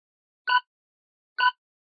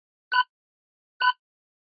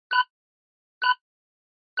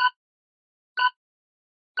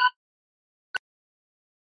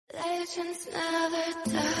Legends never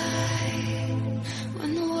die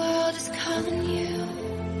when the world is calling you.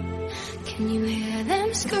 Can you hear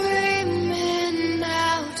them screaming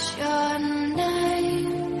out your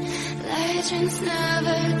name? Legends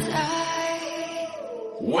never die.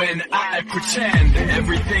 When I pretend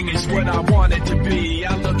everything is what I want it to be,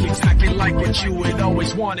 I look exactly like what you would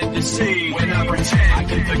always wanted to see. When I pretend I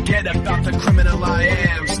can forget about the criminal I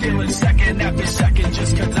am, stealing second after second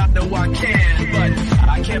just cause I know I can. But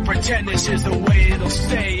I can't pretend this is the way it'll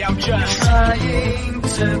stay. I'm just trying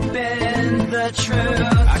to bend the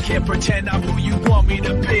truth. I can't pretend I'm who you want me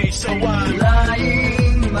to be, so I'm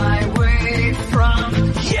lying my way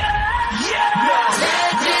from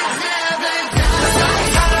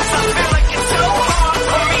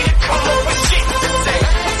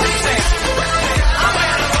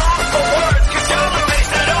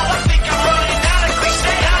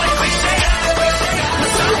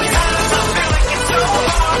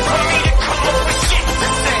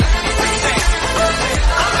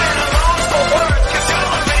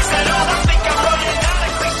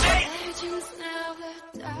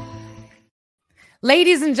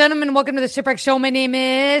Ladies and gentlemen, welcome to the Shipwreck Show. My name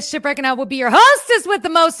is Shipwreck, and I will be your hostess with the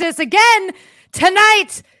mostest again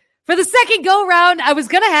tonight for the second go-round. I was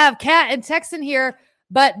going to have Kat and Tex in here,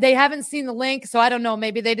 but they haven't seen the link, so I don't know.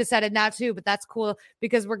 Maybe they decided not to, but that's cool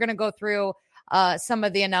because we're going to go through some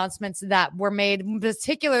of the announcements that were made,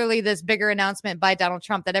 particularly this bigger announcement by Donald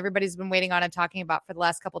Trump that everybody's been waiting on and talking about for the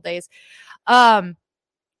last couple of days.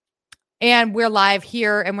 And we're live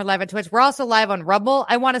here and we're live on Twitch. We're also live on Rumble.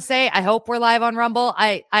 I want to say, I hope we're live on Rumble.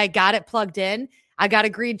 I got it plugged in. I got a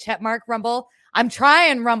green check mark, Rumble. I'm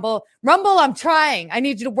trying, Rumble. Rumble, I'm trying. I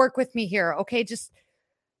need you to work with me here. Okay. Just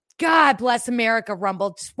God bless America,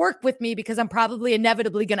 Rumble. Just work with me because I'm probably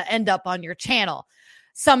inevitably going to end up on your channel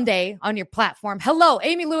someday on your platform. Hello,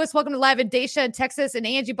 Amy Lewis. Welcome to Live in Dacia in Texas, and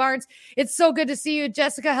Angie Barnes. It's so good to see you.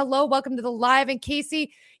 Jessica, hello. Welcome to the live. And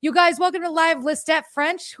Casey, you guys, welcome to live. Lisette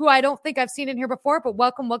French, who I don't think I've seen in here before, but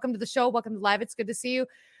welcome to the show. Welcome to live. It's good to see you.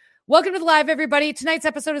 Welcome to the live, everybody. Tonight's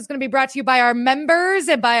episode is going to be brought to you by our members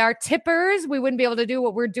and by our tippers. We wouldn't be able to do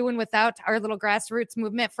what we're doing without our little grassroots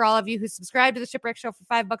movement. For all of you who subscribe to the Shipwreck Show for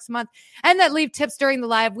 $5 a month and that leave tips during the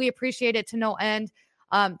live, we appreciate it to no end.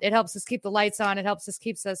 It helps us keep the lights on. It helps us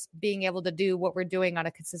keeps us being able to do what we're doing on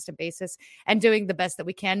a consistent basis and doing the best that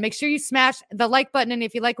we can. Make sure you smash the like button. And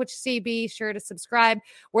if you like what you see, be sure to subscribe.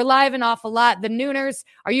 We're live an awful lot. The nooners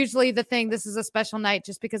are usually the thing. This is a special night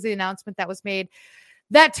just because of the announcement that was made.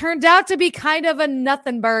 That turned out to be kind of a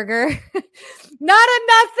nothing burger. Not a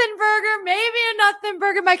nothing burger, maybe a nothing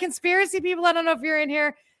burger. My conspiracy people, I don't know if you're in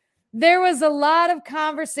here. There was a lot of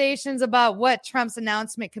conversations about what Trump's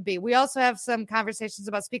announcement could be. We also have some conversations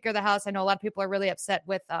about Speaker of the House. I know a lot of people are really upset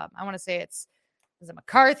with, I want to say was it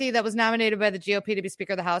McCarthy that was nominated by the GOP to be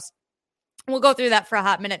Speaker of the House. We'll go through that for a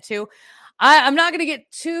hot minute too. I'm not going to get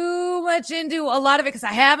too much into a lot of it because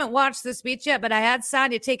I haven't watched the speech yet, but I had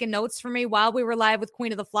Sonia taking notes for me while we were live with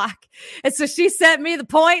Queen of the Flock. And so she sent me the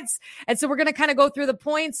points. And so we're going to kind of go through the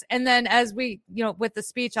points. And then as we, with the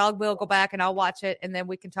speech, we'll go back and I'll watch it and then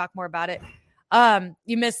we can talk more about it.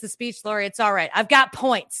 You missed the speech, Lori. It's all right. I've got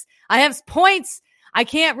points. I have points. I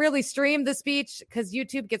can't really stream the speech because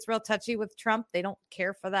YouTube gets real touchy with Trump. They don't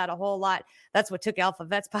care for that a whole lot. That's what took Alpha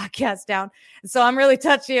Vets podcast down. So I'm really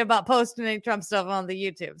touchy about posting any Trump stuff on the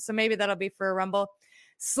YouTube. So maybe that'll be for a Rumble.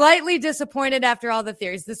 Slightly disappointed after all the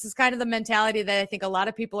theories. This is kind of the mentality that I think a lot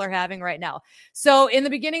of people are having right now. So in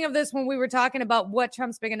the beginning of this, when we were talking about what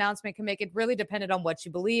Trump's big announcement can make, it really depended on what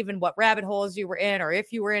you believe and what rabbit holes you were in, or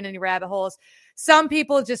if you were in any rabbit holes. Some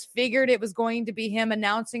people just figured it was going to be him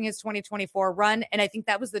announcing his 2024 run. And I think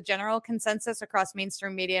that was the general consensus across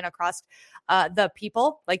mainstream media and across the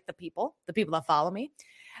people that follow me.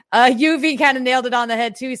 UV kind of nailed it on the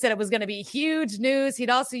head too. He said it was going to be huge news. He'd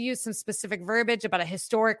also used some specific verbiage about a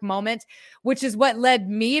historic moment, which is what led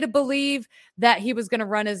me to believe that he was going to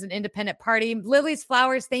run as an independent party. Lily's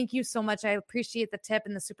Flowers, thank you so much. I appreciate the tip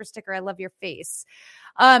and the super sticker. I love your face.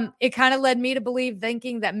 It kind of led me to believe,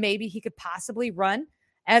 thinking that maybe he could possibly run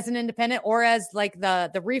as an independent or as like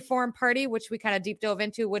the Reform Party, which we kind of deep dove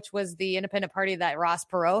into, which was the independent party that Ross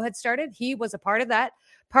Perot had started. He was a part of that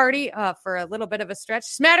party for a little bit of a stretch.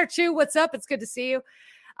 Smatter 2, what's up? It's good to see you.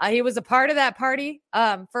 He was a part of that party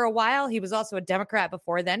for a while. He was also a Democrat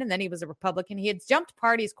before then, and then he was a Republican. He had jumped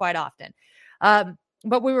parties quite often.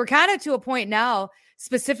 But we were kind of to a point now,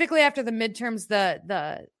 specifically after the midterms,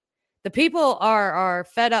 the people are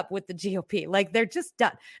fed up with the GOP. Like, they're just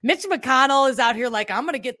done. Mitch McConnell is out here like, I'm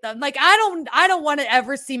going to get them. Like, I don't want to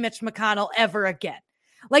ever see Mitch McConnell ever again.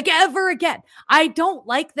 Like, ever again. I don't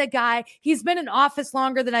like the guy. He's been in office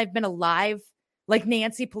longer than I've been alive. like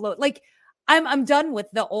Nancy Pelosi. Like I'm done with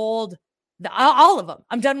all of them.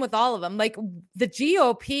 I'm done with all of them. Like the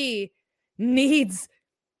GOP needs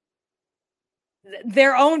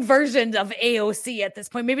their own version of AOC at this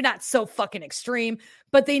point. Maybe not so fucking extreme,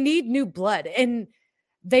 but they need new blood. And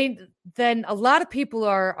then a lot of people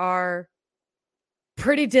are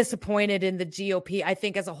pretty disappointed in the GOP, I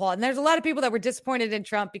think, as a whole. And there's a lot of people that were disappointed in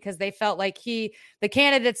Trump because they felt like the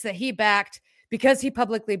candidates that he backed, because he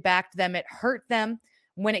publicly backed them, it hurt them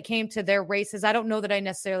when it came to their races. I don't know that I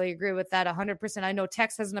necessarily agree with that 100%. I know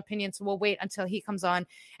Tex has an opinion, so we'll wait until he comes on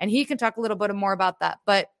and he can talk a little bit more about that.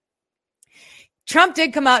 But Trump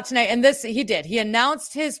did come out tonight, and he did. He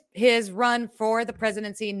announced his run for the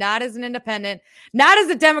presidency, not as an independent, not as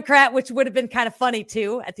a Democrat, which would have been kind of funny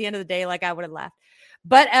too. At the end of the day, like I would have laughed,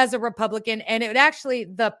 but as a Republican. And it would actually,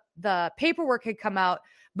 the paperwork had come out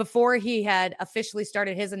before he had officially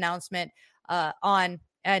started his announcement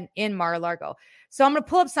in Mar-a-Lago. So I'm going to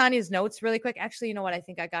pull up Sonia's notes really quick. Actually, you know what? I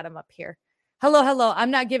think I got him up here. Hello.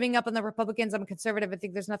 I'm not giving up on the Republicans. I'm a conservative. I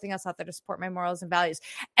think there's nothing else out there to support my morals and values.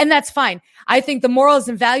 And that's fine. I think the morals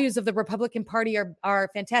and values of the Republican Party are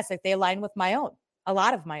fantastic. They align with my own, a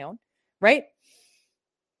lot of my own, right?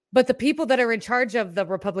 But the people that are in charge of the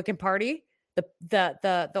Republican Party,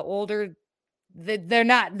 the older, they're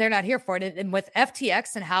not here for it. And with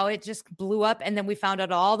FTX and how it just blew up, and then we found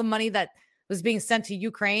out all the money that was being sent to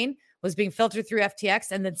Ukraine was being filtered through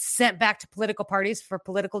FTX and then sent back to political parties for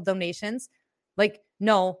political donations. Like,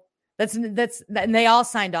 no, that's, and they all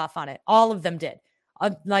signed off on it. All of them did.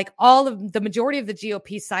 Like the majority of the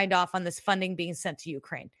GOP signed off on this funding being sent to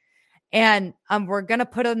Ukraine. And we're going to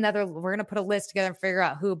put a list together and figure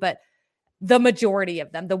out who, but the majority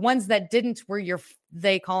of them, the ones that didn't were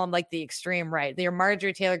they call them like the extreme right. Your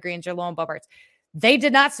Marjorie Taylor Greene, your Lauren Boeberts. They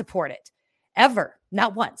did not support it ever,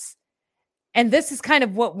 not once. And this is kind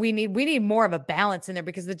of what we need. We need more of a balance in there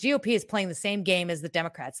because the GOP is playing the same game as the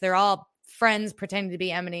Democrats. They're all friends pretending to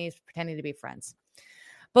be enemies, pretending to be friends.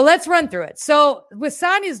 But let's run through it. So with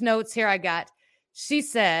Sonia's notes here, she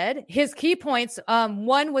said his key points,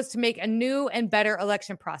 one was to make a new and better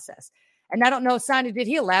election process. And I don't know, Sonia, did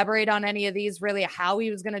he elaborate on any of these, really how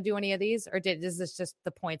he was going to do any of these? Or is this just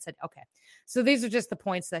the points that, okay. So these are just the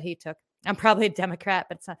points that he took. I'm probably a Democrat,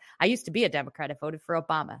 but I used to be a Democrat. I voted for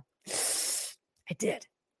Obama. I did.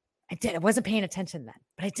 I wasn't paying attention then,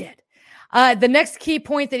 but I did. The next key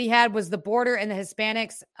point that he had was the border and the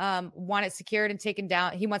Hispanics want it secured and taken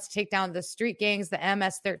down. He wants to take down the street gangs, the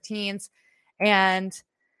MS-13s. And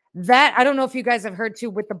that, I don't know if you guys have heard too,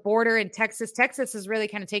 with the border in Texas. Texas is really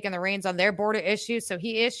kind of taking the reins on their border issues. So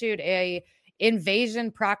he issued a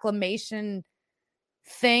invasion proclamation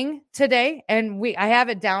thing today. And I have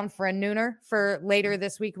it down for a nooner for later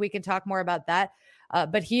this week. We can talk more about that.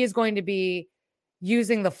 But he is going to be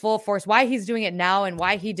using the full force. Why he's doing it now and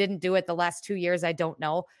why he didn't do it the last 2 years, I don't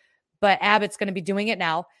know. But Abbott's going to be doing it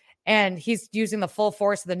now. And he's using the full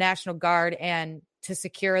force of the National Guard and to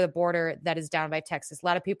secure the border that is down by Texas. A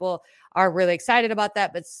lot of people are really excited about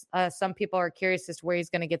that, but some people are curious as to where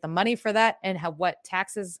he's going to get the money for that and what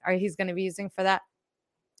taxes he's going to be using for that.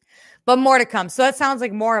 But more to come. So that sounds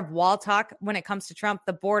like more of wall talk when it comes to Trump,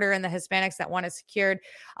 the border and the Hispanics that want it secured.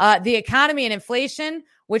 The economy and inflation,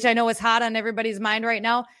 which I know is hot on everybody's mind right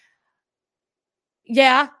now.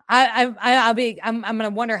 Yeah, I'm going to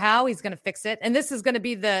wonder how he's going to fix it. And this is going to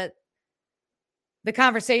be the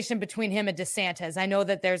conversation between him and DeSantis. I know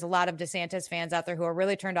that there's a lot of DeSantis fans out there who are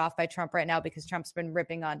really turned off by Trump right now because Trump's been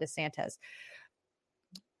ripping on DeSantis.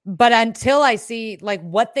 But until I see like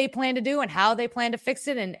what they plan to do and how they plan to fix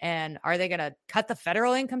it, and are they going to cut the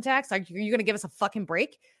federal income tax? Are you going to give us a fucking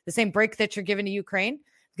break? The same break that you're giving to Ukraine?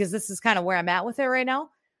 Because this is kind of where I'm at with it right now.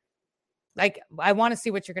 Like, I want to see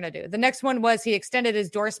what you're going to do. The next one was he extended his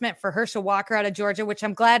endorsement for Herschel Walker out of Georgia, which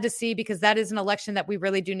I'm glad to see because that is an election that we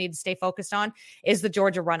really do need to stay focused on, is the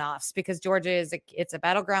Georgia runoffs, because Georgia it's a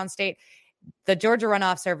battleground state. The Georgia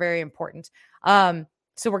runoffs are very important.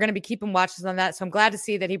 So we're going to be keeping watches on that. So I'm glad to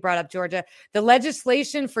see that he brought up Georgia. The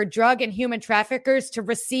legislation for drug and human traffickers to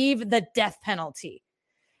receive the death penalty.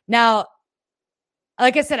 Now,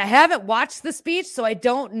 like I said, I haven't watched the speech, so I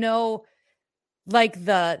don't know like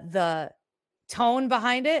the tone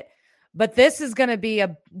behind it, but this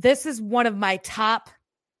is one of my top,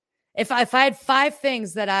 if I had 5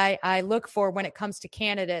 things that I look for when it comes to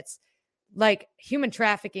candidates, like human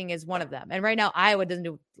trafficking is one of them. And right now Iowa doesn't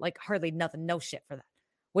do like hardly nothing, no shit for that,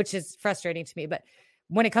 which is frustrating to me. But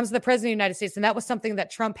when it comes to the president of the United States, and that was something that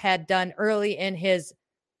Trump had done early in his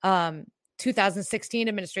 2016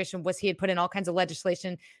 administration, was he had put in all kinds of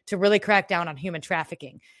legislation to really crack down on human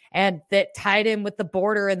trafficking, and that tied in with the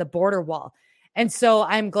border and the border wall. And so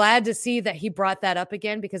I'm glad to see that he brought that up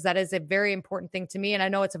again, because that is a very important thing to me. And I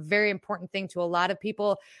know it's a very important thing to a lot of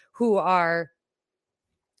people who are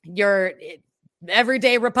your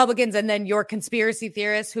everyday Republicans and then your conspiracy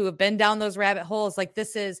theorists who have been down those rabbit holes. Like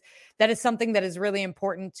that is something that is really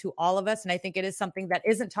important to all of us. And I think it is something that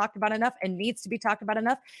isn't talked about enough and needs to be talked about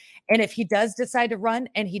enough. And if he does decide to run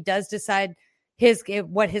and he does decide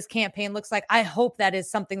what his campaign looks like, I hope that is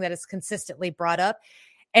something that is consistently brought up.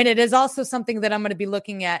 And it is also something that I'm going to be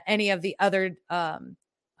looking at any of the other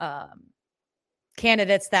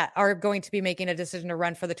candidates that are going to be making a decision to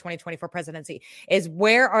run for the 2024 presidency, is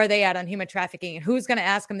where are they at on human trafficking, and who's going to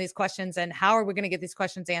ask them these questions, and how are we going to get these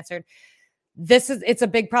questions answered? It's a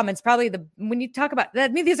big problem. It's probably when you talk about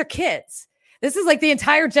that, I mean, these are kids. This is like the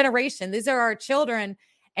entire generation. These are our children.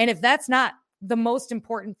 And if that's not the most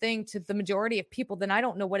important thing to the majority of people, then I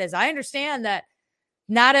don't know what is. I understand that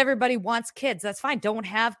not everybody wants kids. That's fine. Don't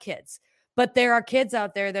have kids. But there are kids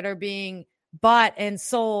out there that are being bought and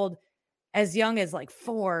sold as young as like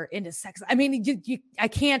 4 into sex. I mean, I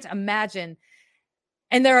can't imagine.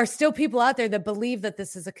 And there are still people out there that believe that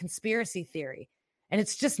this is a conspiracy theory, and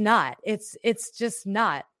it's just not. It's just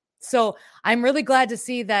not. So I'm really glad to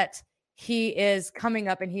see that he is coming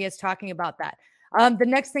up and he is talking about that. The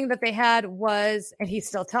next thing that they had was, and he's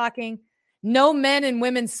still talking, no men and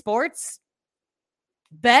women's sports.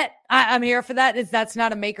 Bet I'm here for that. That's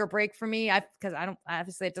not a make or break for me. Because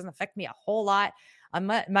obviously it doesn't affect me a whole lot.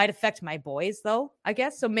 It might affect my boys though, I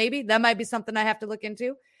guess. So maybe that might be something I have to look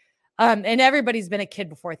into. And everybody's been a kid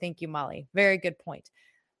before. Thank you, Molly. Very good point.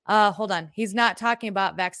 Hold on. He's not talking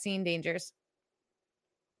about vaccine dangers.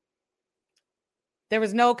 There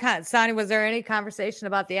was no Sonny, was there any conversation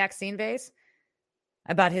about the vaccine vase?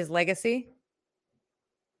 About his legacy?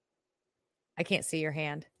 I can't see your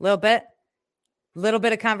hand. Little bit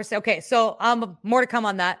of conversation. Okay, so more to come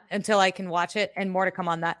on that until I can watch it, and more to come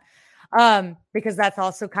on that. Because that's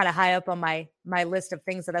also kind of high up on my list of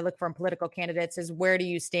things that I look for in political candidates, is where do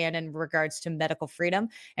you stand in regards to medical freedom,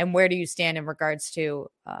 and where do you stand in regards to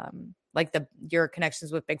your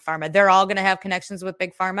connections with Big Pharma. They're all going to have connections with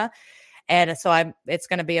Big Pharma. And so it's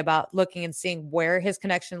going to be about looking and seeing where his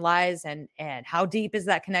connection lies, and how deep is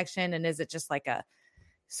that connection, and is it just like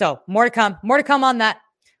so more to come on that.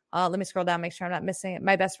 Let me scroll down, make sure I'm not missing it.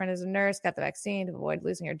 My best friend is a nurse, got the vaccine to avoid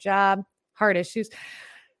losing her job, heart issues.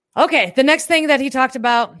 Okay, the next thing that he talked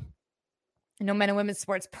about, no men and women's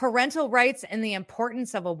sports, parental rights and the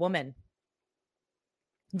importance of a woman.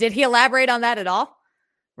 Did he elaborate on that at all?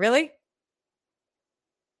 Really?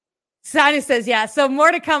 Sonny says, yeah. So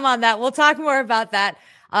more to come on that. We'll talk more about that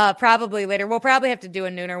probably later. We'll probably have to do a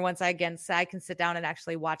nooner once I can sit down and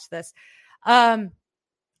actually watch this.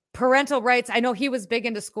 Parental rights. I know he was big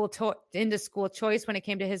into school choice when it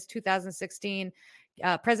came to his 2016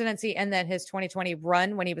 presidency, and then his 2020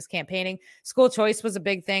 run when he was campaigning. School choice was a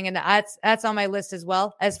big thing, and that's on my list as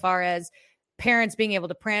well, as far as parents being able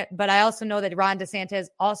to print. But I also know that Ron DeSantis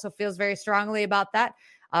also feels very strongly about that,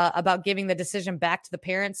 about giving the decision back to the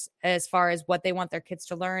parents as far as what they want their kids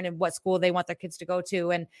to learn, and what school they want their kids to go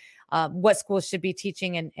to, and what schools should be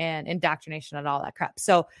teaching and indoctrination and all that crap.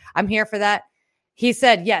 So I'm here for that. He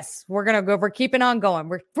said, yes, we're going to go. We're keeping on going.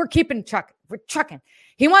 We're keeping trucking. We're trucking.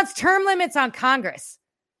 He wants term limits on Congress.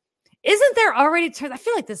 Isn't there already I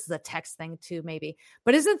feel like this is a text thing too, maybe,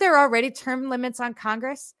 but isn't there already term limits on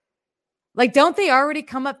Congress? Like, don't they already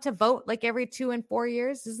come up to vote like every 2 and 4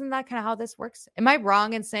 years? Isn't that kind of how this works? Am I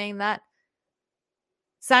wrong in saying that?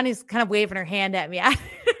 Sonny's kind of waving her hand at me.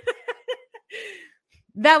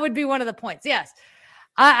 That would be one of the points. Yes.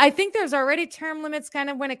 I think there's already term limits kind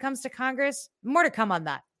of when it comes to Congress. More to come on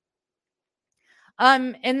that.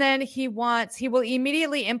 And then he will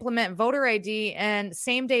immediately implement voter ID and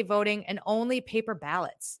same-day voting and only paper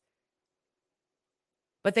ballots.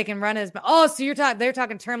 But they can run so they're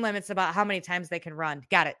talking term limits about how many times they can run.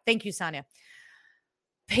 Got it. Thank you, Sonia.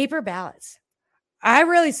 Paper ballots. I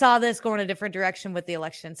really saw this going a different direction with the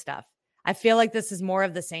election stuff. I feel like this is more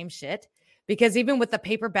of the same shit, because even with the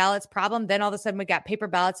paper ballots problem, then all of a sudden we got paper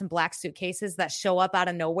ballots in black suitcases that show up out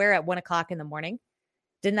of nowhere at 1:00 in the morning.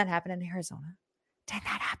 Didn't that happen in Arizona?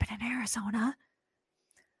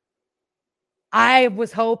 I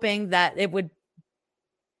was hoping that the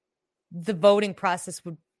voting process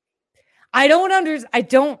would. I don't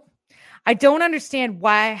understand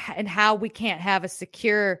why and how we can't have a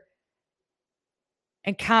secure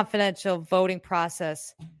and confidential voting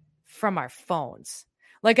process from our phones.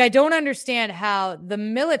 Like, I don't understand how the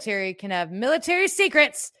military can have military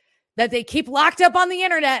secrets that they keep locked up on the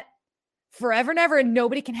internet forever and ever, and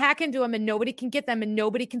nobody can hack into them, and nobody can get them, and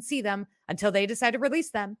nobody can see them until they decide to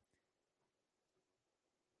release them.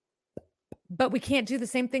 but we can't do the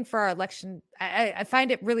same thing for our election. I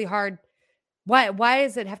find it really hard. Why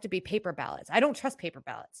does it have to be paper ballots? I don't trust paper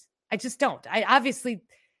ballots. I just don't.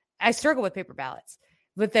 I struggle with paper ballots.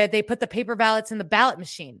 With they put the paper ballots in the ballot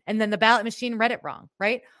machine, and then the ballot machine read it wrong,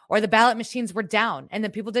 right? Or the ballot machines were down, and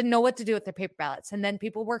then people didn't know what to do with their paper ballots, and then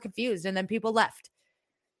people were confused, and then people left.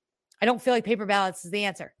 I don't feel like paper ballots is the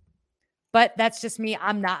answer. But that's just me.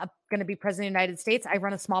 I'm not going to be president of the United States. I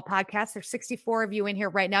run a small podcast. There's 64 of you in here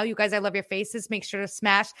right now. You guys, I love your faces. Make sure to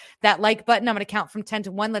smash that like button. I'm going to count from 10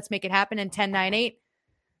 to 1. Let's make it happen in 10, 9, 8,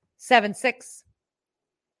 7, 6,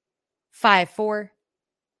 5, 4,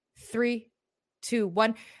 3, 2,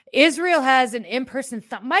 1. Israel has an in-person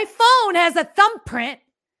thumb. My phone has a thumbprint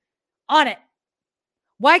on it.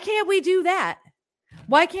 Why can't we do that?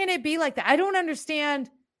 Why can't it be like that? I don't understand.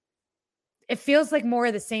 It feels like more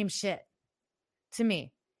of the same shit to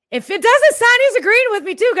me. If it doesn't, Sonya's agreeing with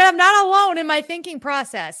me too, because I'm not alone in my thinking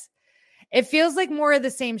process. It feels like more of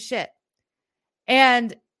the same shit.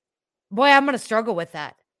 And boy, I'm going to struggle with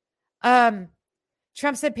that.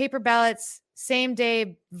 Trump said paper ballots, same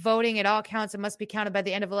day voting, it all counts. It must be counted by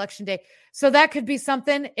the end of election day. So that could be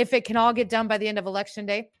something if it can all get done by the end of election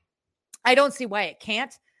day. I don't see why it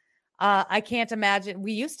can't. I can't imagine.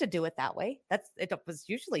 We used to do it that way. It was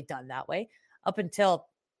usually done that way up until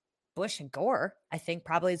Bush and Gore, I think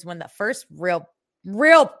probably is when the first real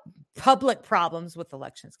public problems with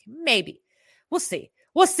elections came. Maybe. We'll see.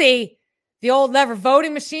 The old lever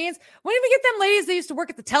voting machines. When did we get them ladies that used to work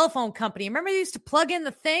at the telephone company? Remember they used to plug in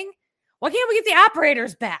the thing? Why can't we get the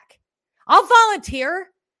operators back? I'll volunteer.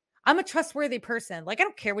 I'm a trustworthy person. Like, I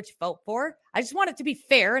don't care what you vote for. I just want it to be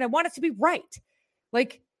fair and I want it to be right.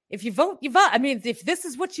 Like, if you vote, you vote. I mean, if this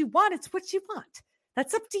is what you want, it's what you want.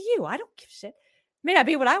 That's up to you. I don't give a shit. It may not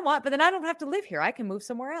be what I want, but then I don't have to live here. I can move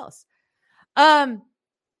somewhere else.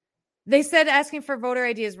 They said asking for voter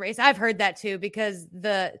ID is racist. I've heard that too, because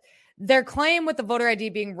their claim with the voter ID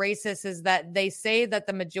being racist is that they say that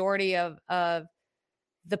the majority of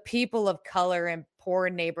the people of color in poor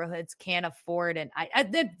neighborhoods can't afford. And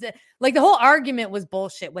like the whole argument was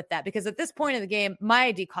bullshit with that, because at this point in the game, my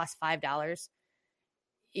ID costs $5.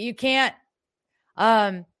 You can't,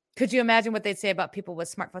 could you imagine what they'd say about people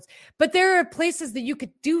with smartphones? But there are places that you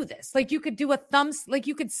could do this. Like you could do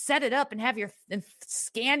you could set it up and and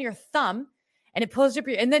scan your thumb and it pulls up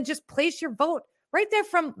and then just place your vote right there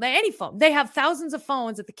from any phone. They have thousands of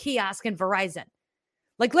phones at the kiosk in Verizon.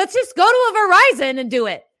 Like, let's just go to a Verizon and do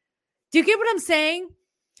it. Do you get what I'm saying?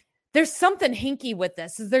 There's something hinky with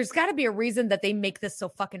this. There's got to be a reason that they make this so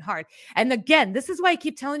fucking hard. And again, this is why I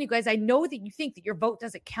keep telling you guys, I know that you think that your vote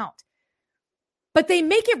doesn't count, but they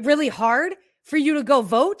make it really hard for you to go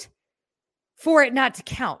vote for it not to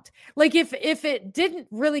count. Like if it didn't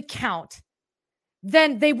really count,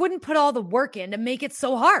 then they wouldn't put all the work in to make it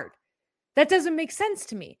so hard. That doesn't make sense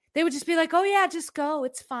to me. They would just be like, oh yeah, just go.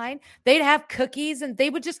 It's fine. They'd have cookies and they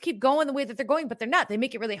would just keep going the way that they're going, but they're not. They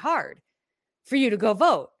make it really hard for you to go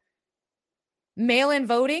vote. Mail-in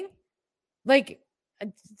voting, like,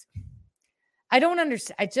 I don't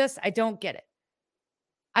understand. I don't get it.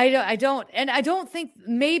 I don't, and I don't think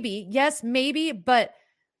maybe, but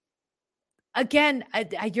again,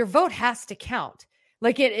 your vote has to count.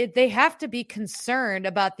 Like they have to be concerned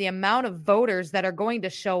about the amount of voters that are going to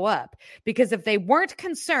show up, because if they weren't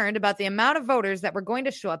concerned about the amount of voters that were going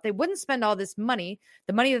to show up, they wouldn't spend all this money,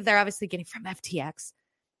 the money that they're obviously getting from FTX,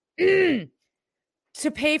 to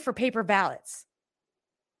pay for paper ballots.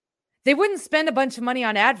 They wouldn't spend a bunch of money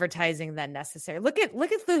on advertising then necessarily. Look at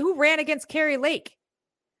who ran against Carrie Lake,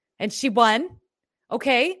 and she won.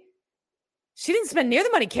 Okay. She didn't spend near the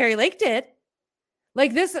money Carrie Lake did.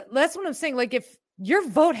 Like this, that's what I'm saying. Like if your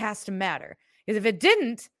vote has to matter, because if it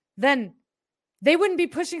didn't, then they wouldn't be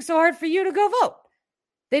pushing so hard for you to go vote.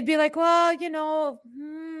 They'd be like, well,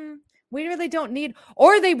 we really don't need,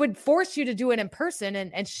 or they would force you to do it in person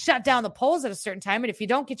and shut down the polls at a certain time. And if you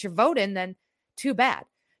don't get your vote in, then too bad.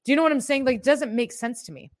 Do you know what I'm saying? Like, it doesn't make sense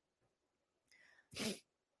to me.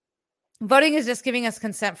 Voting is just giving us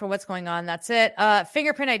consent for what's going on. That's it.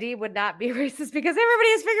 Fingerprint ID would not be racist because everybody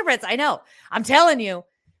has fingerprints. I know. I'm telling you,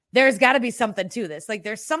 there's got to be something to this. Like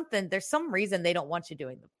there's some reason they don't want you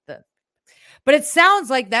doing the but it sounds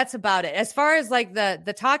like that's about it. As far as like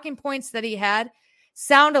the talking points that he had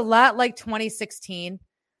sound a lot like 2016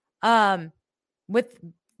 with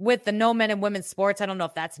the no men and women's sports. I don't know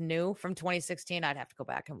if that's new from 2016. I'd have to go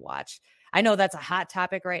back and watch. I know that's a hot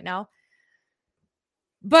topic right now.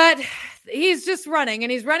 But he's just running,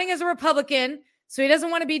 and he's running as a Republican, so he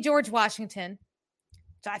doesn't want to be George Washington.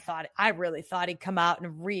 I really thought he'd come out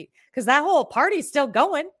and because that whole party's still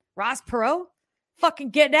going. Ross Perot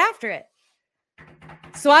fucking getting after it.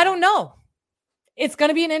 So I don't know. it's going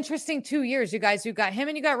to be an interesting 2 years, you guys. You got him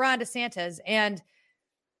and you got Ron DeSantis, and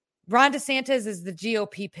Ron DeSantis is the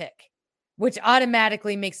GOP pick, which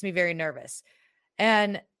automatically makes me very nervous.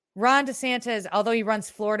 And Ron DeSantis, although he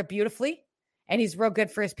runs Florida beautifully and he's real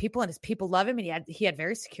good for his people and his people love him and he had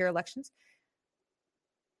very secure elections,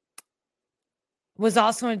 was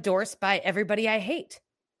also endorsed by everybody I hate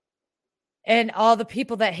and all the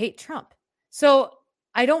people that hate Trump. So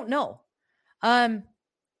I don't know.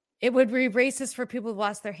 It would be racist for people who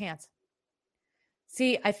lost their hands.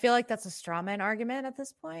 See, I feel like that's a straw man argument at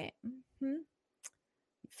this point. Mm-hmm.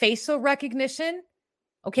 Facial recognition.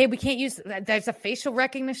 Okay, we can't use, there's a facial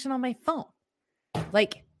recognition on my phone.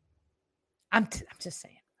 Like, I'm just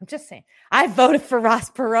saying. I voted for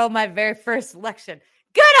Ross Perot my very first election.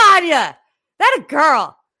 Good on ya. That a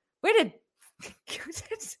girl. Where did,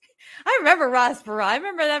 I remember Ross Perot. I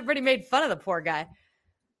remember that everybody made fun of the poor guy.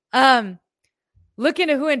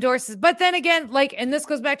 Looking at who endorses, but then again, like, and this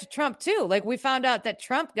goes back to Trump too. Like, we found out that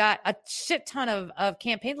Trump got a shit ton of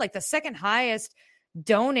campaign, like the second highest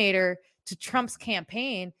donator to Trump's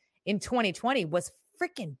campaign in 2020 was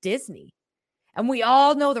freaking Disney. And we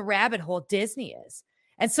all know the rabbit hole Disney is.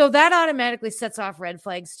 And so that automatically sets off red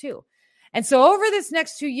flags too. And so over this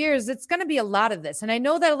next 2 years, it's going to be a lot of this. And I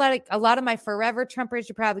know that a lot of my forever Trumpers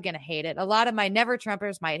are probably going to hate it. A lot of my never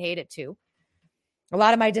Trumpers might hate it too. A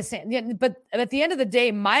lot of my dissent, but at the end of the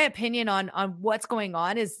day, my opinion on what's going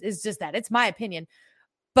on is just that. It's my opinion.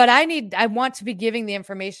 But I want to be giving the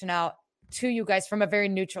information out to you guys from a very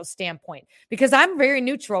neutral standpoint, because I'm very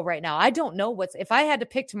neutral right now. I don't know if I had to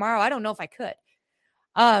pick tomorrow, I don't know if I could.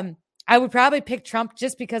 I would probably pick Trump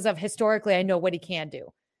just because of historically, I know what he can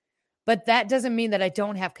do. But that doesn't mean that I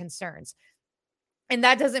don't have concerns. And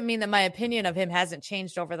that doesn't mean that my opinion of him hasn't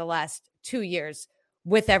changed over the last 2 years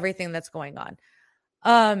with everything that's going on.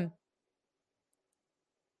 And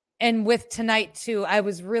with tonight too, I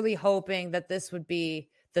was really hoping that this would be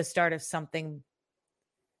the start of something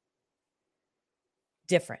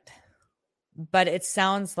different, but it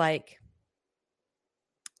sounds like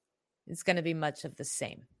it's going to be much of the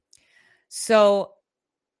same. So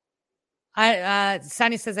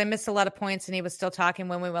Sonny says, I missed a lot of points and he was still talking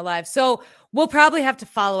when we were live. So we'll probably have to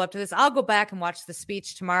follow up to this. I'll go back and watch the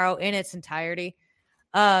speech tomorrow in its entirety.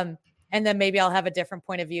 And then maybe I'll have a different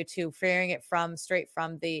point of view too, hearing it straight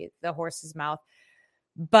from the horse's mouth.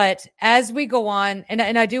 But as we go on, and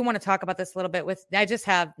I do want to talk about this a little bit I just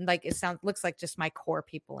have like, looks like just my core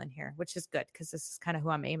people in here, which is good because this is kind of who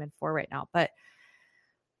I'm aiming for right now. But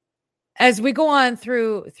as we go on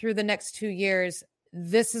through the next 2 years,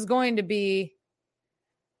 this is going to be,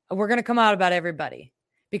 we're going to come out about everybody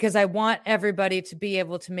because I want everybody to be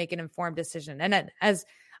able to make an informed decision. And as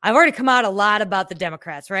I've already come out a lot about the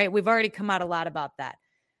Democrats, right? We've already come out a lot about that,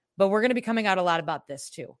 but we're going to be coming out a lot about this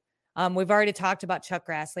too. We've already talked about Chuck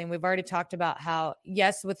Grassley, and we've already talked about how,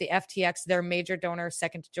 yes, with the FTX, their major donor,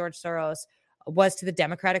 second to George Soros, was to the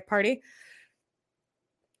Democratic Party,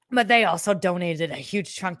 but they also donated a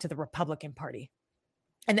huge chunk to the Republican Party.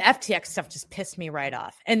 And the FTX stuff just pissed me right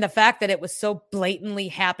off. And the fact that it was so blatantly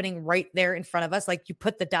happening right there in front of us, like you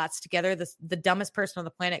put the dots together, the dumbest person on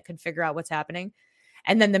the planet could figure out what's happening.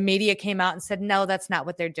 And then the media came out and said, no, that's not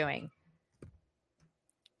what they're doing.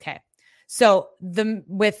 Okay. So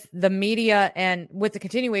with the media and with the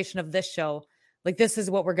continuation of this show, like this is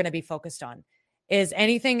what we're going to be focused on is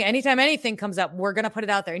anytime anything comes up, we're going to put it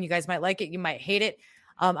out there and you guys might like it. You might hate it.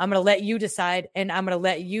 I'm going to let you decide and I'm going to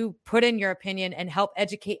let you put in your opinion and help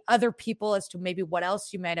educate other people as to maybe what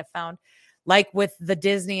else you might have found, like with the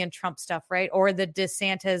Disney and Trump stuff, right? Or the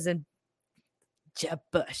DeSantis and Jeb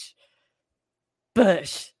Bush.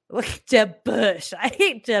 Look at Jeb Bush. I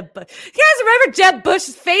hate Jeb Bush. You guys remember Jeb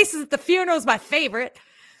Bush's faces at the funeral is my favorite.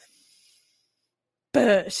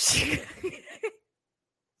 Bush.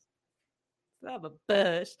 I'm a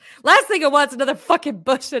Bush. Last thing I want is another fucking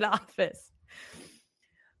Bush in office.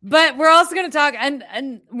 But we're also going to talk,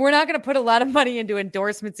 and we're not going to put a lot of money into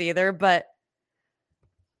endorsements either, but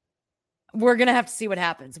we're going to have to see what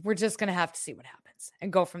happens. We're just going to have to see what happens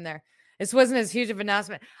and go from there. This wasn't as huge of an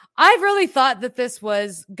announcement. I really thought that this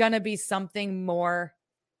was going to be something more.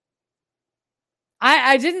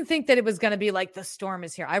 I didn't think that it was going to be like the storm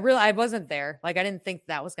is here. I wasn't there. Like, I didn't think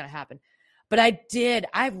that was going to happen. But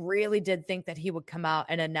I really did think that he would come out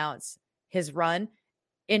and announce his run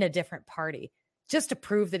in a different party just to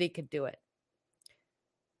prove that he could do it.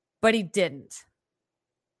 But he didn't.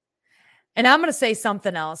 And I'm going to say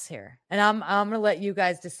something else here. And I'm going to let you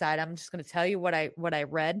guys decide. I'm just going to tell you what I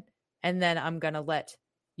read. And then I'm going to let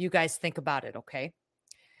you guys think about it, okay?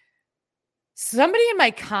 Somebody in my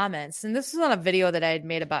comments, and this was on a video that I had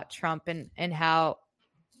made about Trump and how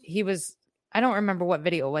he was I don't remember what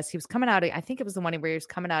video it was. He was coming out. I think it was the one where he was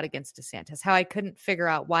coming out against DeSantis. How I couldn't figure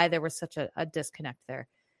out why there was such a disconnect there.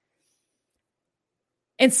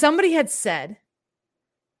 And somebody had said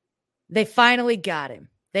they finally got him.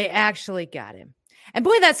 They actually got him. And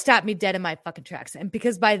boy, that stopped me dead in my fucking tracks. And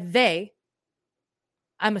because by they,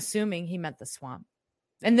 I'm assuming he meant the swamp.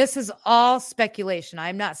 And this is all speculation.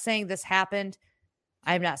 I'm not saying this happened.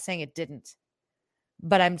 I'm not saying it didn't.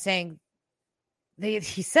 But I'm saying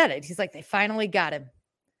he said it. He's like, they finally got him.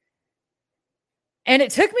 And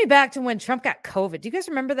it took me back to when Trump got COVID. Do you guys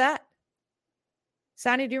remember that?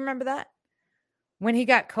 Sonny, do you remember that? When he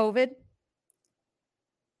got COVID?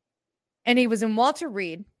 And he was in Walter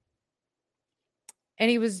Reed.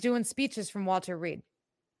 And he was doing speeches from Walter Reed.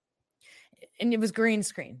 And it was green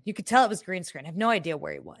screen. You could tell it was green screen. I have no idea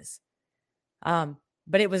where he was.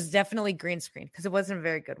 But it was definitely green screen because it wasn't a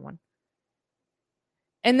very good one.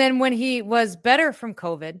 And then when he was better from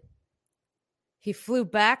COVID, he flew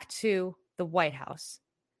back to the White House.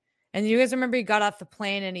 And you guys remember he got off the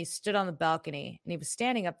plane and he stood on the balcony and he was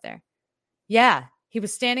standing up there. Yeah, he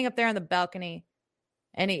was standing up there on the balcony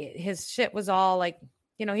and his shit was all like,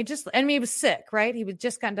 he was sick, right? He was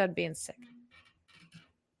just gotten done being sick.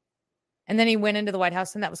 And then he went into the White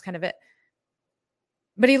House and that was kind of it.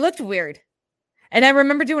 But he looked weird. And I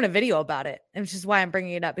remember doing a video about it, which is why I'm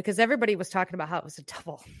bringing it up, because everybody was talking about how it was a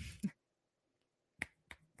double.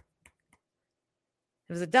 It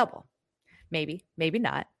was a double. Maybe, maybe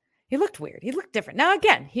not. He looked weird. He looked different. Now,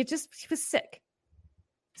 again, he was sick.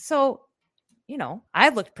 So, I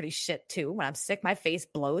looked pretty shit too. When I'm sick, my face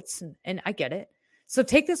bloats and I get it. So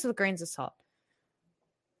take this with grains of salt.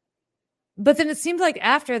 But then it seemed like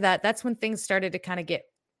after that, that's when things started to kind of get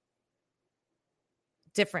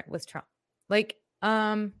different with Trump. Like,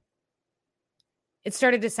 it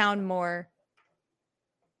started to sound more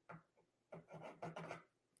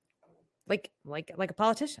like a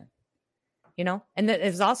politician, And it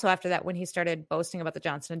was also after that when he started boasting about the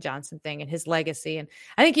Johnson & Johnson thing and his legacy. And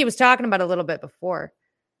I think he was talking about it a little bit before.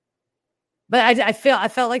 But I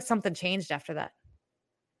felt like something changed after that.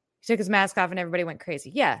 He took his mask off and everybody went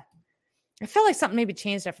crazy. Yeah. I felt like something maybe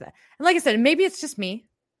changed after that. And like I said, maybe it's just me.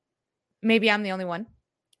 Maybe I'm the only one.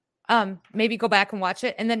 Maybe go back and watch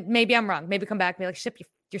it. And then maybe I'm wrong. Maybe come back and be like, Ship,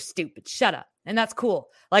 you're stupid. Shut up. And that's cool.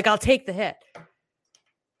 Like, I'll take the hit.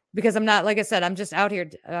 Because I'm not, like I said, I'm just out here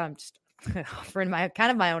just offering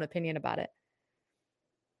my own opinion about it.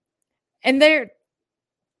 And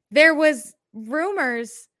there was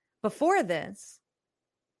rumors before this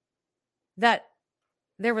that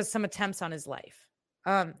there was some attempts on his life.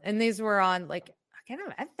 And these were on I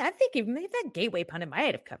think even maybe that Gateway pundit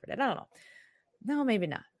might have covered it. I don't know. No, maybe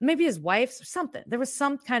not. Maybe his wife's or something. There was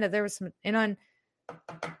some,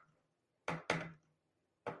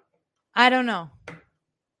 I don't know.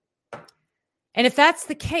 And if that's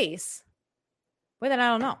the case, well, then I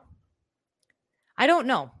don't know. I don't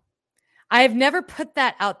know. I have never put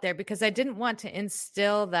that out there because I didn't want to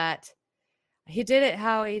instill that he did it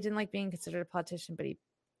how he didn't like being considered a politician,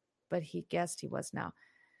 but he guessed he was now.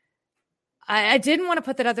 I didn't want to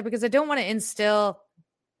put that out there because I don't want to instill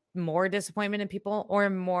more disappointment in people or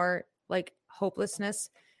more hopelessness,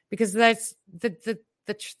 because that's the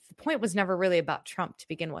point was never really about Trump to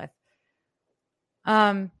begin with.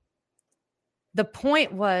 The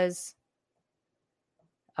point was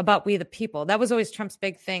about we the people. That was always Trump's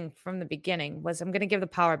big thing from the beginning, was I'm going to give the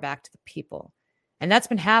power back to the people. And that's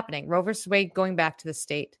been happening. Roe versus Wade going back to the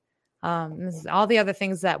state. All the other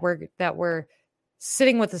things that were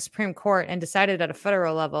sitting with the Supreme Court and decided at a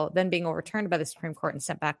federal level, then being overturned by the Supreme Court and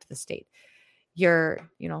sent back to the state.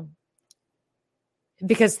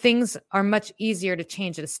 Because things are much easier to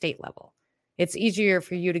change at a state level. It's easier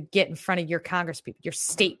for you to get in front of your Congress people, your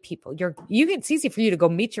state people. It's easy for you to go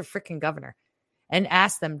meet your freaking governor and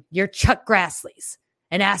ask them, your Chuck Grassley's,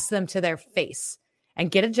 and ask them to their face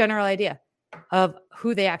and get a general idea of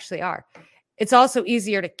who they actually are. It's also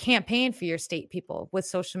easier to campaign for your state people with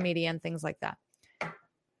social media and things like that.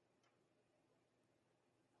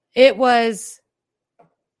 It was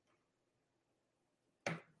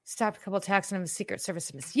stopped a couple of attacks on the Secret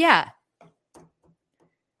Service. Yeah.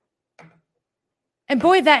 And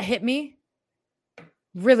boy, that hit me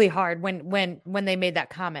really hard when they made that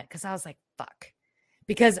comment, because I was like, fuck.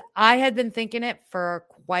 Because I had been thinking it for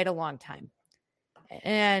quite a long time.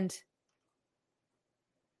 And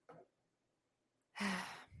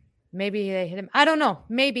maybe they hit him. I don't know.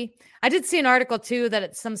 Maybe. I did see an article too that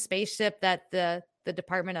it's some spaceship that the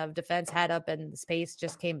Department of Defense had up in space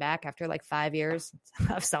just came back after 5 years.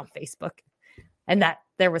 I saw on Facebook. And that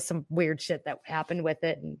there was some weird shit that happened with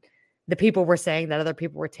it. And the people were saying that other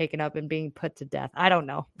people were taken up and being put to death. I don't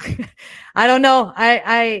know. I don't know.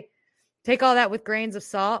 I take all that with grains of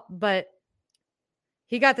salt, but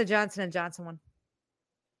he got the Johnson & Johnson one.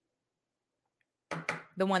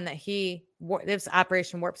 The one that it was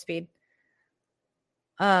Operation Warp Speed.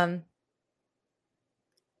 But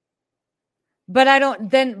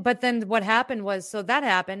then what happened was, so that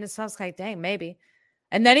happened. So I was like, dang, maybe.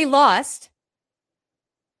 And then he lost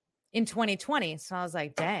in 2020. So I was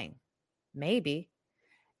like, dang, maybe.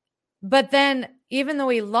 But then even though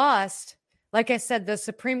he lost, like I said, the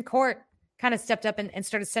Supreme Court kind of stepped up and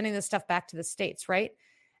started sending this stuff back to the states, right?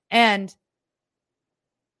 And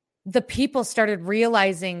the people started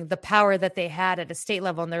realizing the power that they had at a state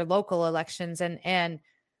level in their local elections and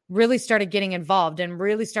really started getting involved and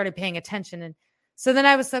really started paying attention. And so then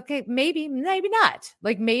I was like, okay, maybe not.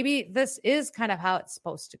 Like maybe this is kind of how it's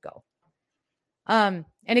supposed to go. And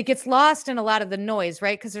it gets lost in a lot of the noise,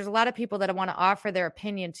 right? Because there's a lot of people that want to offer their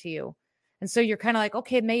opinion to you. And so you're kind of like,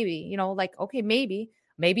 okay, maybe, okay, maybe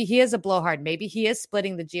he is a blowhard. Maybe he is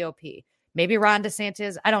splitting the GOP. Maybe Ron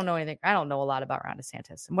DeSantis. I don't know anything. I don't know a lot about Ron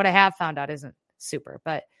DeSantis. And what I have found out isn't super,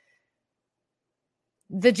 but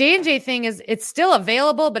the J&J thing it's still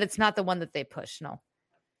available, but it's not the one that they push. No.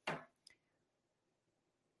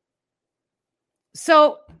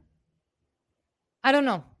 So I don't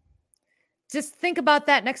know. Just think about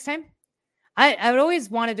that next time. I would always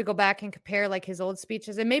wanted to go back and compare like his old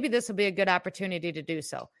speeches, and maybe this will be a good opportunity to do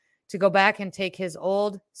so, to go back and take his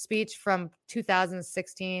old speech from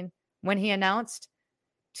 2016 when he announced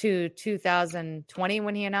to 2020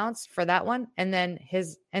 when he announced for that one, and then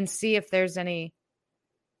and see if there's any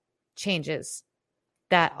changes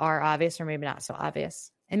that are obvious or maybe not so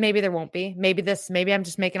obvious. And maybe there won't be. Maybe I'm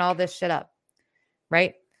just making all this shit up,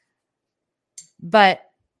 right? But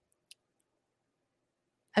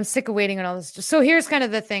I'm sick of waiting on all this. So here's kind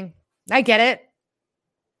of the thing. I get it,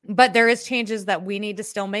 but there is changes that we need to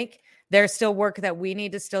still make. There's still work that we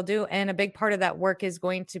need to still do. And a big part of that work is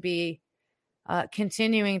going to be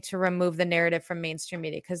continuing to remove the narrative from mainstream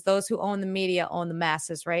media, because those who own the media own the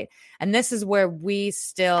masses, right? And this is where we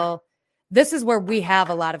have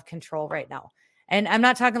a lot of control right now. And I'm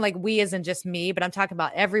not talking like we isn't just me, but I'm talking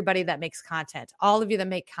about everybody that makes content, all of you that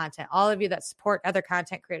make content, all of you that support other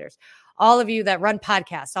content creators, all of you that run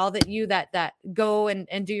podcasts, all that you that go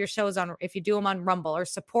and do your shows on, if you do them on Rumble or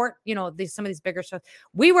support, some of these bigger shows.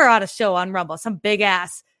 We were on a show on Rumble, some big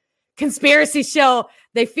ass conspiracy show.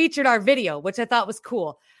 They featured our video, which I thought was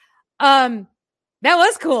cool. That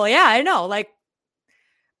was cool. Yeah, I know.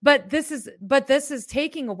 But this is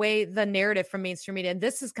taking away the narrative from mainstream media. And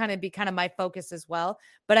this is kind of my focus as well.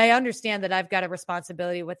 But I understand that I've got a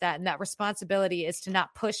responsibility with that. And that responsibility is to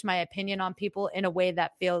not push my opinion on people in a way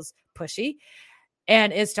that feels pushy,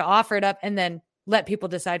 and is to offer it up and then let people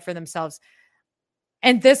decide for themselves.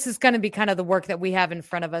 And this is going to be kind of the work that we have in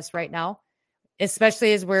front of us right now,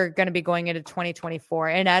 especially as we're going to be going into 2024.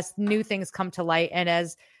 And as new things come to light, and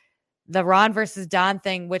as the Ron versus Don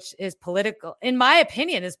thing, which is political, in my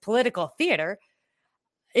opinion, is political theater,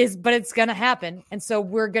 but it's going to happen. And so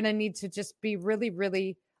we're going to need to just be really,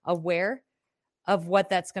 really aware of what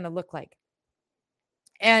that's going to look like.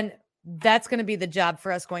 And that's going to be the job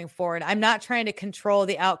for us going forward. I'm not trying to control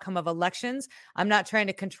the outcome of elections. I'm not trying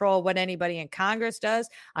to control what anybody in Congress does.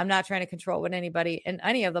 I'm not trying to control what anybody and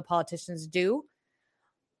any of the politicians do.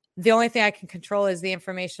 The only thing I can control is the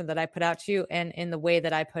information that I put out to you, and in the way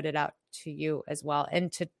that I put it out to you as well.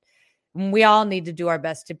 And we all need to do our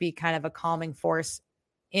best to be kind of a calming force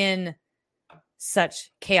in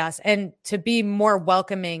such chaos, and to be more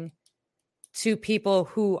welcoming to people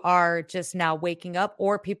who are just now waking up,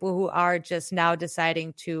 or people who are just now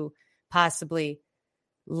deciding to possibly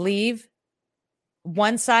leave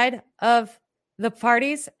one side of the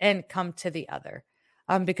parties and come to the other.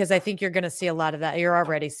 Because I think you're going to see a lot of that. You're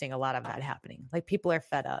already seeing a lot of that happening. Like, people are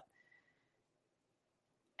fed up.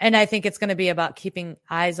 And I think it's going to be about keeping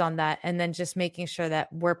eyes on that, and then just making sure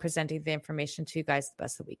that we're presenting the information to you guys the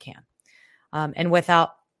best that we can. And without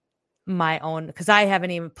my own, because I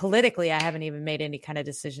haven't even made any kind of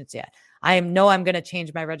decisions yet. I'm going to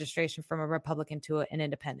change my registration from a Republican to an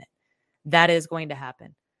independent. That is going to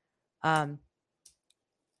happen.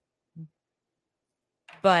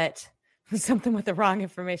 But something with the wrong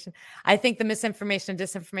information. I think the misinformation and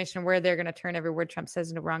disinformation, where they're going to turn every word Trump says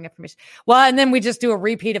into wrong information. Well, and then we just do a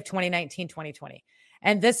repeat of 2019, 2020.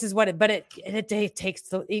 And this is what it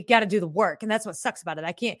takes. You got to do the work. And that's what sucks about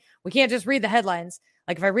it. We can't just read the headlines.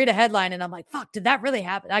 Like, if I read a headline and I'm like, fuck, did that really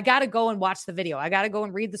happen? I got to go and watch the video. I got to go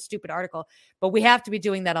and read the stupid article. But we have to be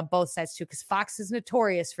doing that on both sides too, because Fox is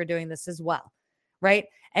notorious for doing this as well. Right.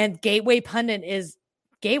 And Gateway Pundit is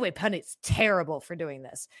Gateway Pundit's terrible for doing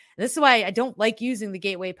this. And this is why I don't like using the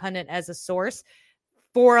Gateway Pundit as a source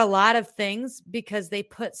for a lot of things, because they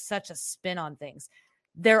put such a spin on things.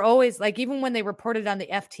 They're always like, even when they reported on the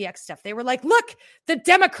FTX stuff, they were like, look, the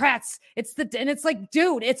Democrats, and it's like,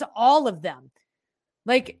 dude, it's all of them.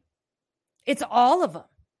 Like, it's all of them.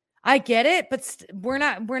 I get it, but we're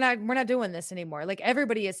not doing this anymore. Like,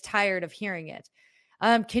 everybody is tired of hearing it.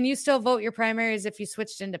 Can you still vote your primaries if you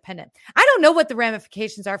switched to independent? I don't know what the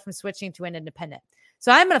ramifications are from switching to an independent.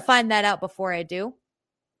 So I'm going to find that out before I do.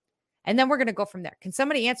 And then we're going to go from there. Can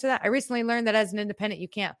somebody answer that? I recently learned that as an independent, you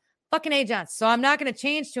can't. Fucking A. Johnson. So I'm not going to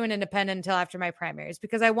change to an independent until after my primaries,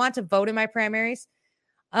 because I want to vote in my primaries.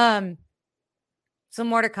 So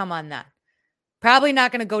more to come on that. Probably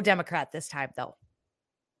not going to go Democrat this time, though.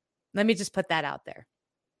 Let me just put that out there.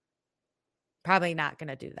 Probably not going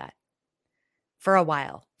to do that for a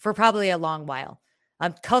while, for probably a long while.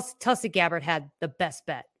 Tulsi Gabbard had the best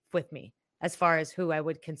bet with me as far as who I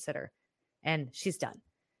would consider, and she's done.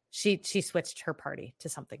 She switched her party to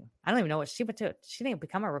something. I don't even know what she went to. She didn't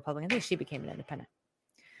become a Republican. I think she became an independent.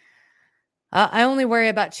 I only worry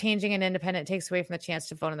about changing an independent. It takes away from the chance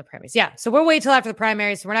to vote in the primaries. Yeah, so we'll wait till after the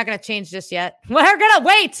primaries. We're not going to change just yet. We're going to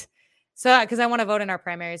wait. So, because I want to vote in our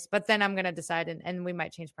primaries, but then I'm going to decide, and we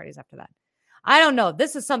might change parties after that. I don't know.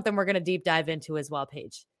 This is something we're going to deep dive into as well,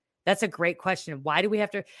 Paige. That's a great question. Why do we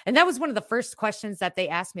have to? And that was one of the first questions that they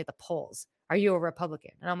asked me at the polls. Are you a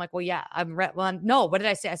Republican? And I'm like, well, yeah, no, what did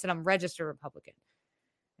I say? I said, I'm registered Republican.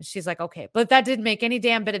 And she's like, okay, but that didn't make any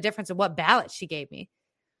damn bit of difference in what ballot she gave me.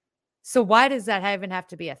 So why does that even have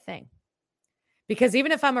to be a thing? Because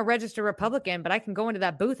even if I'm a registered Republican, but I can go into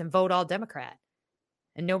that booth and vote all Democrat,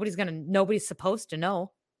 and nobody's supposed to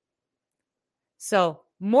know. So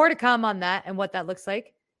more to come on that and what that looks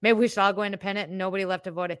like. Maybe we should all go independent and nobody left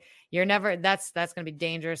to vote. That's going to be a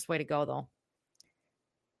dangerous way to go, though,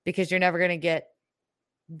 because you're never going to get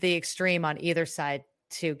the extreme on either side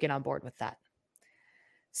to get on board with that.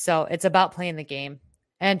 So it's about playing the game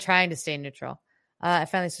and trying to stay neutral. I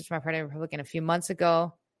finally switched my party to Republican a few months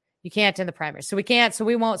ago. You can't in the primary. So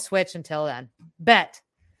we won't switch until then. Bet.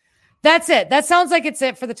 That's it. That sounds like it's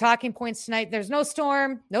it for the talking points tonight. There's no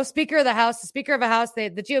storm, no Speaker of the House. The Speaker of the House, the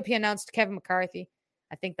GOP announced Kevin McCarthy.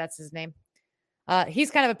 I think that's his name.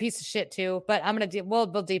 He's kind of a piece of shit too, but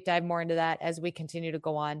we'll deep dive more into that as we continue to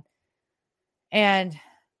go on. And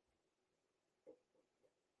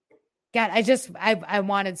God, I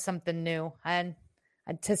wanted something new, and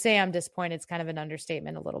to say I'm disappointed is kind of an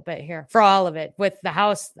understatement a little bit here for all of it. With the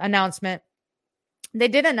House announcement, they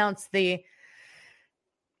did announce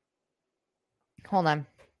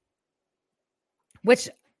which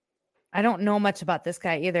I don't know much about this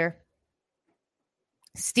guy either.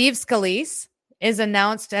 Steve Scalise is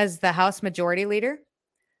announced as the House Majority Leader.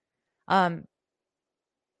 House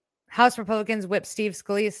Republicans whipped Steve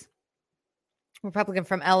Scalise, Republican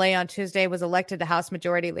from LA, on Tuesday, was elected to House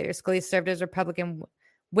Majority Leader. Scalise served as Republican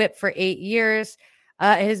whip for 8 years.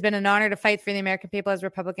 It has been an honor to fight for the American people as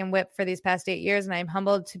Republican whip for these past 8 years, and I am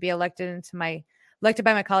humbled to be elected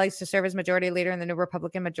by my colleagues to serve as Majority Leader in the new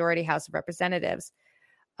Republican Majority House of Representatives.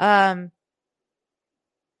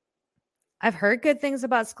 I've heard good things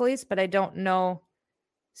about Scalise, but I don't know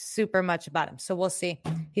super much about him. So we'll see.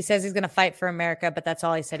 He says he's going to fight for America, but that's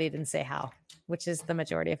all he said. He didn't say how, which is the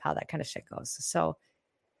majority of how that kind of shit goes. So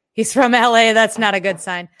he's from LA. That's not a good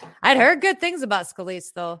sign. I'd heard good things about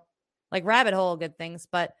Scalise, though, like rabbit hole good things,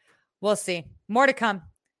 but we'll see. More to come.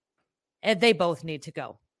 And they both need to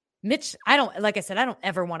go. Mitch, I don't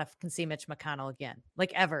ever want to see Mitch McConnell again.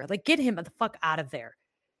 Like, ever. Like, get him the fuck out of there.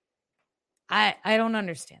 I don't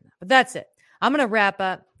understand that. But that's it. I'm going to wrap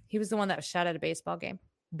up. He was the one that was shot at a baseball game.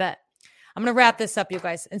 But I'm going to wrap this up, you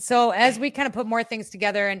guys. And so as we kind of put more things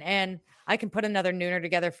together, and I can put another nooner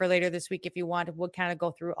together for later this week if you want. We'll kind of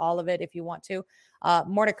go through all of it if you want to.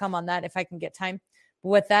 More to come on that if I can get time. But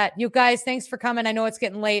with that, you guys, thanks for coming. I know it's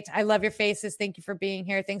getting late. I love your faces. Thank you for being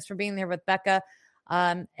here. Thanks for being here with Becca.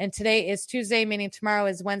 And today is Tuesday, meaning tomorrow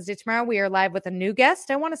is Wednesday. Tomorrow we are live with a new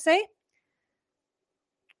guest, I want to say.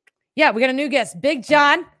 Yeah, we got a new guest, Big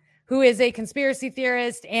John, who is a conspiracy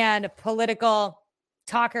theorist and a political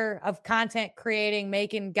talker of content creating,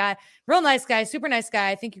 making guy. Real nice guy, super nice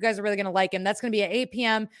guy. I think you guys are really going to like him. That's going to be at 8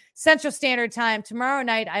 p.m. Central Standard Time tomorrow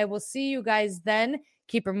night. I will see you guys then.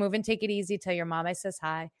 Keep her moving. Take it easy. Tell your mom I says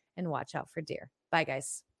hi, and watch out for deer. Bye,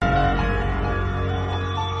 guys.